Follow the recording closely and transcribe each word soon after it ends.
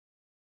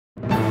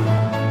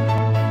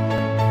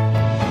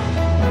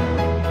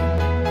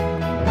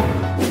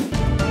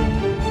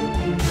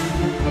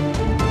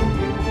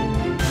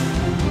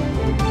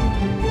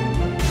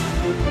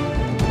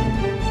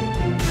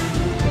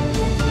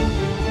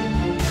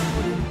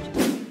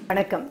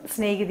வணக்கம்.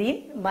 ஸ்நேகிதியின்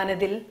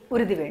மனதில்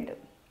உறுதி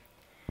வேண்டும்.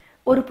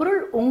 ஒரு பொருள்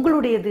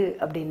உங்களுடையது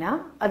அப்படின்னா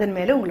அதன்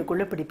மேலே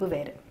உங்களுக்குள்ள பிடிப்பு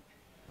வேறு.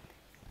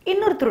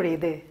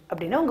 இன்னொருத்தருடையது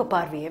அப்படின்னா உங்கள்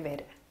பார்வையே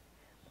வேறு.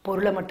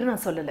 பொருளை மட்டும்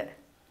நான் சொல்லலை,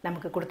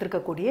 நமக்கு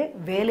கொடுத்துருக்கக்கூடிய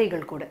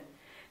வேலைகள் கூட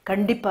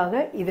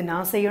கண்டிப்பாக இது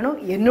நான் செய்யணும்,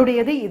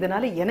 என்னுடையது,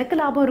 இதனால் எனக்கு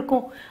லாபம்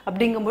இருக்கும்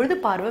அப்படிங்கும்பொழுது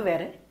பார்வை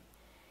வேறு.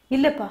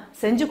 இல்லைப்பா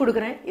செஞ்சு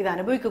கொடுக்குறேன், இதை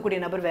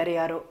அனுபவிக்கக்கூடிய நபர் வேறு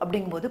யாரோ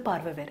அப்படிங்கும்போது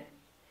பார்வை வேறு.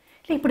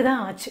 இல்லை, இப்படி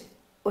தான் ஆச்சு.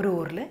 ஒரு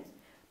ஊரில்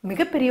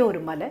மிகப்பெரிய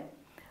ஒரு மலை,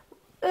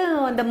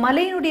 அந்த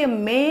மலையினுடைய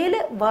மேலே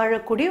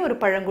வாழக்கூடிய ஒரு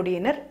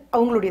பழங்குடியினர்,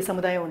 அவங்களுடைய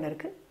சமுதாயம் ஒன்று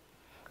இருக்குது.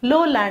 லோ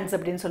லேண்ட்ஸ்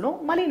அப்படின்னு சொல்லுவோம்.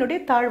 மலையினுடைய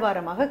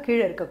தாழ்வாரமாக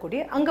கீழே இருக்கக்கூடிய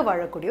அங்கே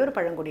வாழக்கூடிய ஒரு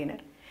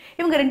பழங்குடியினர்.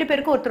 இவங்க ரெண்டு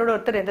பேருக்கும் ஒருத்தரோட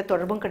ஒருத்தர் எந்த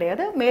தொடர்பும்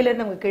கிடையாது.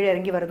 மேலேருந்து அவங்க கீழே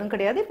இறங்கி வரதும்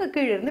கிடையாது, இவங்க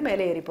கீழே இருந்து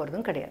மேலே ஏறி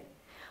போகிறதும் கிடையாது.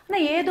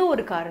 ஆனால் ஏதோ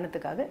ஒரு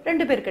காரணத்துக்காக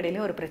ரெண்டு பேருக்கு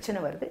இடையிலையும் ஒரு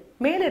பிரச்சனை வருது.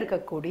 மேலே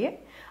இருக்கக்கூடிய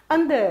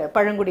அந்த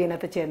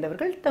பழங்குடியினத்தை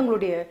சேர்ந்தவர்கள்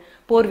தங்களுடைய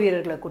போர்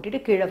வீரர்களை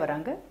கூட்டிகிட்டு கீழே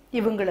வராங்க.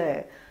 இவங்களை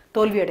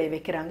தோல்வி அடைய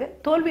வைக்கிறாங்க.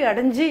 தோல்வி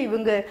அடைஞ்சு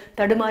இவங்க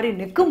தடுமாறி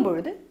நிற்கும்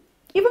பொழுது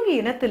இவங்க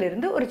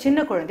இனத்திலிருந்து ஒரு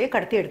சின்ன குழந்தைய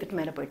கடத்தி எடுத்துகிட்டு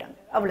மேலே போயிட்டாங்க.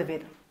 அவ்வளவே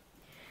தான்.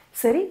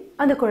 சரி,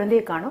 அந்த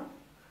குழந்தைய காணோம்.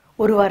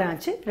 ஒரு வாரம்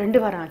ஆச்சு,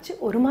 2 வாரம் ஆச்சு,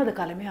 1 மாத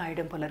காலமே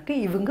ஆயிடும் போல இருக்கு.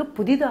 இவங்க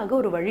புதிதாக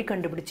ஒரு வழி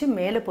கண்டுபிடிச்சு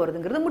மேலே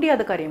போகிறதுங்கிறது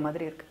முடியாத காரியம்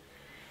மாதிரி இருக்கு.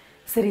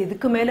 சரி,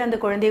 இதுக்கு மேலே அந்த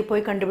குழந்தைய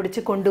போய்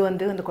கண்டுபிடிச்சு கொண்டு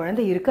வந்து அந்த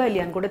குழந்தை இருக்கா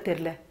இல்லையான்னு கூட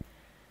தெரியல.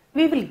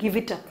 we will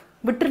give it up,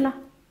 விட்டுடலாம்.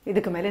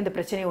 இதுக்கு மேலே இந்த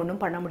பிரச்சனையை ஒன்றும்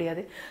பண்ண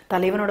முடியாது.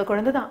 தலைவனோட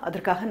குழந்தை தான்,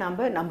 அதற்காக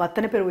நம்ம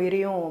அத்தனை பேர்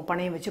உயிரையும்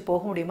பணையம் வச்சு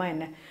போக முடியுமா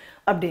என்ன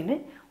அப்படின்னு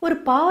ஒரு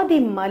பாதி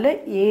மலை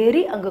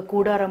ஏறி அங்கே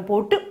கூடாரம்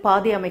போட்டு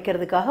பாதி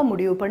அமைக்கிறதுக்காக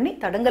முடிவு பண்ணி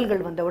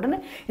தடங்கல்கள் வந்த உடனே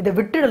இதை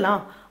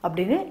விட்டுடலாம்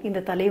அப்படின்னு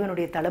இந்த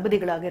தலைவனுடைய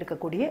தளபதிகளாக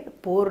இருக்கக்கூடிய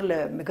போரில்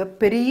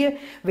மிகப்பெரிய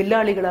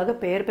வில்லாளிகளாக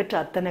பெயர் பெற்ற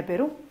அத்தனை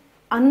பேரும்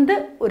அந்த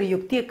ஒரு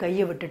யுக்தியை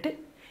கையை விட்டுட்டு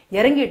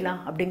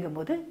இறங்கிடலாம்.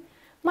 அப்படிங்கும்போது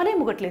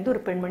மலைமுகட்டிலேருந்து ஒரு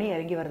பெண்மணி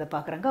இறங்கி வரதை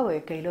பார்க்குறாங்க. அவ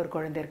கையில் ஒரு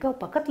குழந்தை இருக்கு.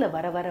 அவள் பக்கத்தில்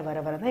வர வர வர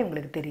வர தான்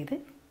இவங்களுக்கு தெரியுது,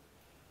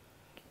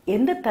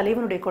 எந்த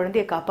தலைவனுடைய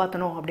குழந்தையை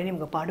காப்பாற்றணும் அப்படின்னு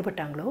இவங்க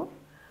பாடுபட்டாங்களோ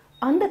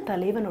அந்த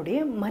தலைவனுடைய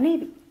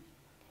மனைவி.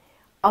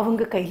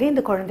 அவங்க கையிலே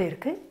இந்த குழந்தை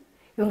இருக்குது.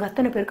 இவங்க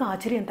அத்தனை பேருக்கும்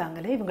ஆச்சரியம்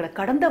தாங்கலை. இவங்களை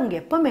கடந்து அவங்க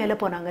எப்போ மேலே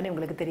போனாங்கன்னு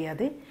இவங்களுக்கு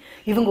தெரியாது.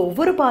 இவங்க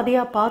ஒவ்வொரு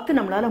பாதையாக பார்த்து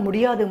நம்மளால்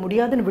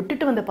முடியாதுன்னு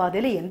விட்டுட்டு வந்த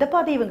பாதையில் எந்த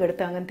பாதையை இவங்க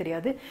எடுத்தாங்கன்னு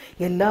தெரியாது.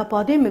 எல்லா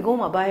பாதையும்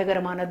மிகவும்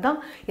அபாயகரமானது தான்.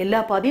 எல்லா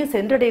பாதையும்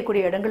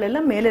சென்றடையக்கூடிய இடங்கள்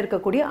எல்லாம் மேலே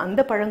இருக்கக்கூடிய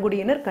அந்த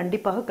பழங்குடியினர்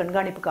கண்டிப்பாக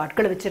கண்காணிப்புக்கு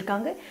ஆட்களை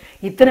வச்சுருக்காங்க.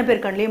 இத்தனை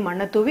பேர் கண்ணிலையும்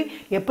மண்ணை தூவி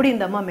எப்படி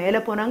இந்த அம்மா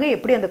மேலே போனாங்க,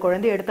 எப்படி அந்த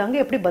குழந்தைய எடுத்தாங்க,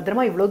 எப்படி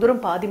பத்திரமா இவ்வளோ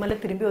தூரம் பாதி மேலே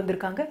திரும்பி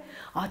வந்திருக்காங்க.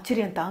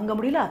 ஆச்சரியம் தாங்க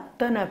முடியல.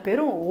 அத்தனை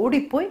பேரும்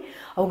ஓடி போய்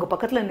அவங்க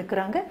பக்கத்தில்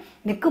நிற்கிறாங்க.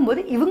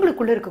 நிற்கும்போது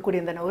இவங்களுக்குள்ள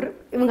இருக்கக்கூடிய அந்த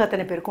இவங்க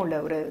அத்தனை பேருக்கும் உள்ள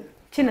ஒரு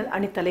சின்ன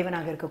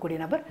அணித்தலைவனாக இருக்கக்கூடிய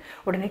நபர்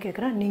உடனே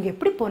கேட்குறான், நீங்கள்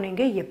எப்படி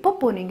போனீங்க, எப்போ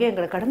போனீங்க,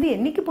 எங்களை கடந்து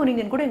என்னைக்கு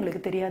போனீங்கன்னு கூட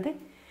எங்களுக்கு தெரியாது.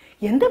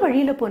 எந்த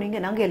வழியில் போனீங்க?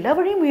 நாங்கள் எல்லா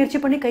வழியும் முயற்சி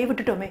பண்ணி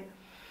கைவிட்டுட்டோமே.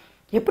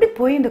 எப்படி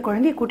போய் இந்த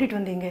குழந்தைய கூட்டிகிட்டு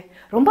வந்தீங்க?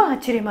 ரொம்ப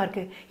ஆச்சரியமாக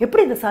இருக்குது.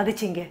 எப்படி இதை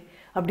சாதிச்சிங்க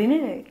அப்படின்னு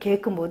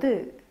கேட்கும்போது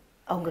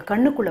அவங்க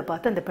கண்ணுக்குள்ளே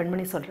பார்த்து அந்த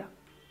பெண்மணி சொல்கிறான்,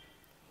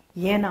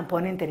 ஏன் நான்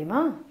போனேன்னு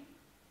தெரியுமா?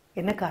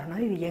 என்ன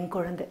காரணம்? இது என்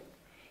குழந்தை.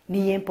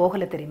 நீ ஏன்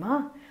போகலை தெரியுமா?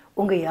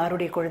 உங்கள்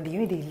யாருடைய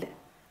குழந்தையும் இது இல்லை.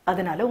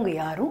 அதனால்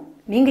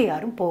நீங்கள்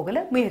யாரும்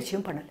போகலை,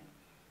 முயற்சியும் பண்ணலை.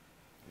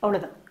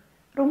 அவ்வளோதான்.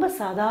 ரொம்ப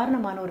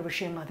சாதாரணமான ஒரு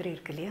விஷயம் மாதிரி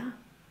இருக்கு இல்லையா?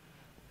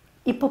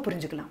 இப்போ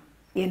புரிஞ்சுக்கலாம்.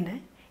 என்ன,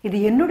 இது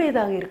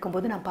என்னுடையதாக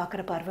இருக்கும்போது நான்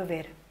பார்க்குற பார்வை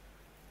வேறு,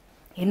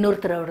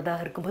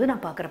 இன்னொருத்தரோடதாக இருக்கும்போது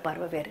நான் பார்க்குற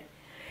பார்வை வேறு.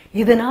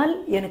 இதனால்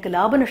எனக்கு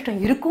லாப நஷ்டம்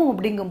இருக்கும்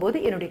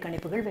அப்படிங்கும்போது என்னுடைய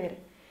கணிப்புகள் வேறு.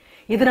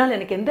 இதனால்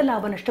எனக்கு எந்த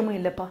லாப நஷ்டமும்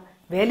இல்லைப்பா,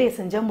 வேலையை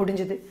செஞ்சால்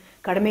முடிஞ்சுது,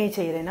 கடமையை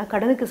செய்கிறேன்னா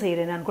கடனுக்கு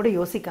செய்கிறேனான்னு கூட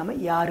யோசிக்காமல்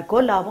யாருக்கோ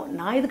லாபம்,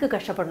 நான் எதுக்கு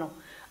கஷ்டப்படணும்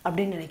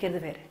அப்படின்னு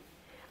நினைக்கிறது வேறு.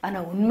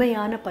 ஆனால்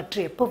உண்மையான பற்று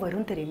எப்போ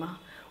வரும் தெரியுமா?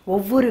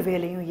 ஒவ்வொரு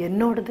வேலையும்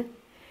என்னோடது,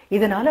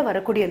 இதனால்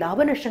வரக்கூடிய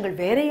லாப நஷ்டங்கள்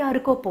வேற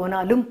யாருக்கோ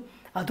போனாலும்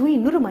அதுவும்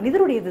இன்னொரு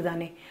மனிதருடையது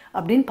தானே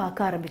அப்படின்னு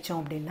பார்க்க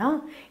ஆரம்பித்தோம் அப்படின்னா,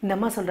 இந்த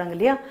அம்மா சொல்கிறாங்க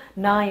இல்லையா,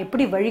 நான்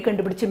எப்படி வழி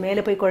கண்டுபிடிச்சு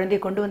மேலே போய் குழந்தைய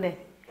கொண்டு வந்தேன்,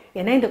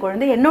 ஏன்னா இந்த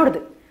குழந்தை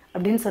என்னோடது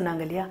அப்படின்னு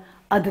சொன்னாங்க இல்லையா,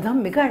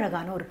 அதுதான் மிக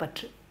அழகான ஒரு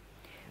பற்று.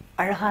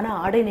 அழகான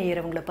ஆடை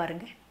நெய்யறவங்களை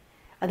பாருங்கள்,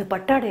 அது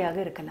பட்டாடையாக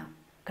இருக்கலாம்.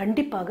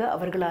 கண்டிப்பாக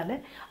அவர்களால்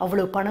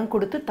அவ்வளோ பணம்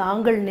கொடுத்து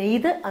தாங்கள்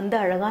நெய்த அந்த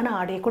அழகான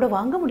ஆடையை கூட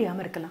வாங்க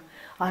முடியாமல் இருக்கலாம்.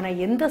 ஆனால்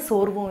எந்த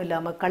சோர்வும்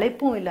இல்லாமல்,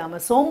 களைப்பும்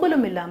இல்லாமல்,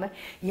 சோம்பலும் இல்லாமல்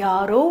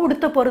யாரோ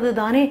உடுத்த போகிறது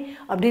தானே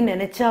அப்படின்னு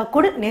நினச்சா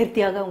கூட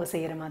நேர்த்தியாக அவங்க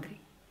செய்கிற மாதிரி.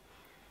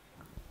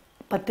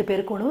 10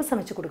 பேருக்கு உணவு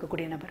சமைச்சு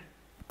கொடுக்கக்கூடிய நபர்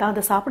தான்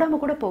அதை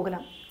சாப்பிடாம கூட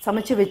போகலாம்.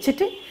 சமைச்சு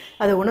வச்சுட்டு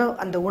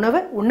அந்த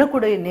உணவை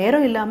உண்ணக்கூடிய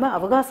நேரம் இல்லாமல்,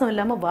 அவகாசம்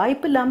இல்லாமல்,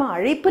 வாய்ப்பு இல்லாமல்,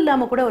 அழைப்பு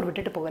இல்லாமல் கூட அவர்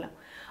விட்டுட்டு போகலாம்.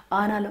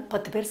 ஆனாலும்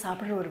 10 பேர்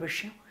சாப்பிட்ற ஒரு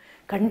விஷயம்,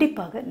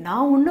 கண்டிப்பாக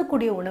நான்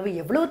உண்ணக்கூடிய உணவு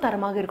எவ்வளோ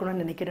தரமாக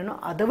இருக்கணும்னு நினைக்கிறேனோ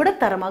அதை விட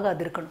தரமாக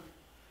அது இருக்கணும்.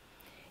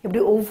 இப்படி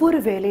ஒவ்வொரு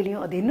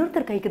வேலையிலையும் அது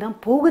இன்னொருத்தர் கைக்கு தான்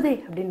போகுதே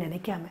அப்படின்னு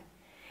நினைக்காம,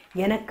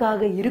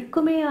 எனக்காக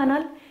இருக்குமே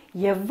ஆனால்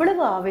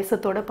எவ்வளவு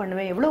ஆவேசத்தோடு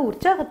பண்ணுவேன், எவ்வளோ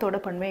உற்சாகத்தோடு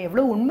பண்ணுவேன்,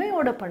 எவ்வளோ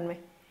உண்மையோடு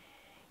பண்ணுவேன்,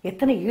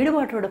 எத்தனை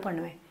ஈடுபாட்டோடு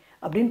பண்ணுவேன்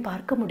அப்படின்னு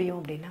பார்க்க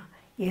முடியும். அப்படின்னா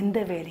எந்த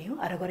வேலையும்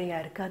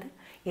அறகுறையாக இருக்காது,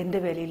 எந்த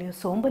வேலையிலையும்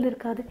சோம்பல்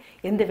இருக்காது,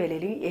 எந்த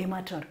வேலையிலையும்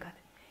ஏமாற்றம் இருக்காது.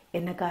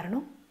 என்ன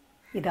காரணம்?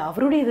 இது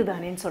அவருடையது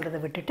தானேன்னு சொல்கிறத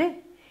விட்டுட்டு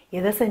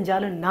எதை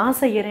செஞ்சாலும் நான்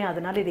செய்கிறேன்,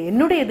 அதனால் இது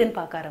என்னுடையதுன்னு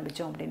பார்க்க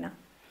ஆரம்பித்தோம் அப்படின்னா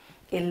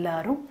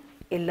எல்லாரும்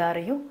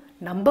எல்லாரையும்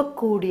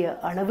நம்பக்கூடிய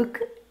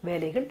அளவுக்கு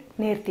வேலைகள்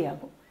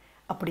நேர்த்தியாகும்.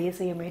 அப்படியே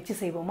செய்ய முயற்சி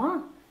செய்வோமா?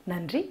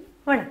 நன்றி,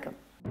 வணக்கம்.